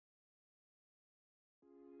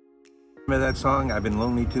Remember that song, I've Been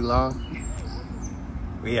Lonely Too Long?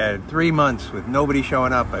 We had 3 months with nobody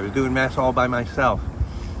showing up. I was doing Mass all by myself.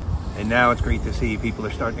 And now it's great to see people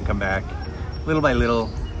are starting to come back. Little by little,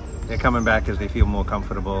 they're coming back as they feel more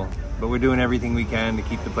comfortable. But we're doing everything we can to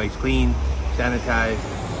keep the place clean, sanitized,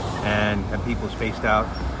 and have people spaced out.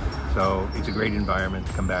 So it's a great environment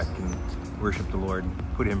to come back and worship the Lord,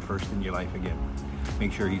 put Him first in your life again.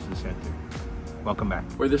 Make sure He's the center. Welcome back.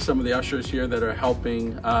 We're just some of the ushers here that are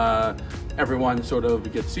helping everyone sort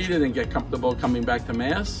of get seated and get comfortable coming back to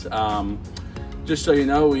Mass. Just so you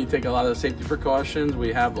know, we take a lot of safety precautions.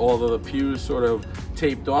 We have all of the pews sort of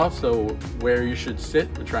taped off, so where you should sit,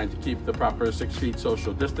 we're trying to keep the proper 6 feet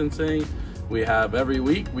social distancing. We have every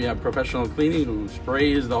week, we have professional cleaning who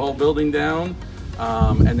sprays the whole building down.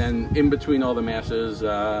 And then in between all the Masses,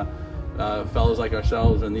 fellows like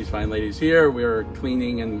ourselves and these fine ladies here, we're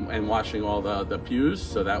cleaning and washing all the pews,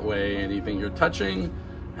 so that way anything you're touching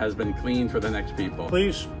has been cleaned for the next people.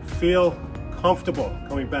 Please feel comfortable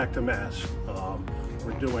coming back to Mass.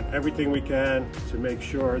 We're doing everything we can to make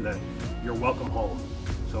sure that you're welcome home.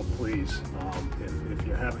 So please, if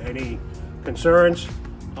you have any concerns,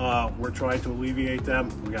 we're trying to alleviate them.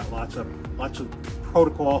 We got lots of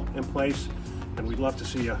protocol in place, and we'd love to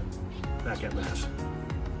see you back at Mass.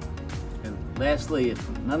 And lastly, if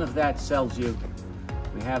none of that sells you,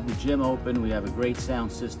 we have the gym open. We have a great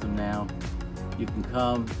sound system now. You can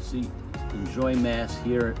come, enjoy Mass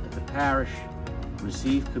here at the parish,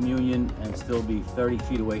 receive communion, and still be 30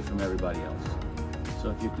 feet away from everybody else. So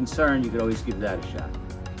if you're concerned, you could always give that a shot.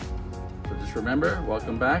 So just remember,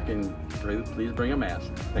 welcome back, and please bring a Mass.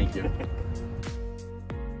 Thank you.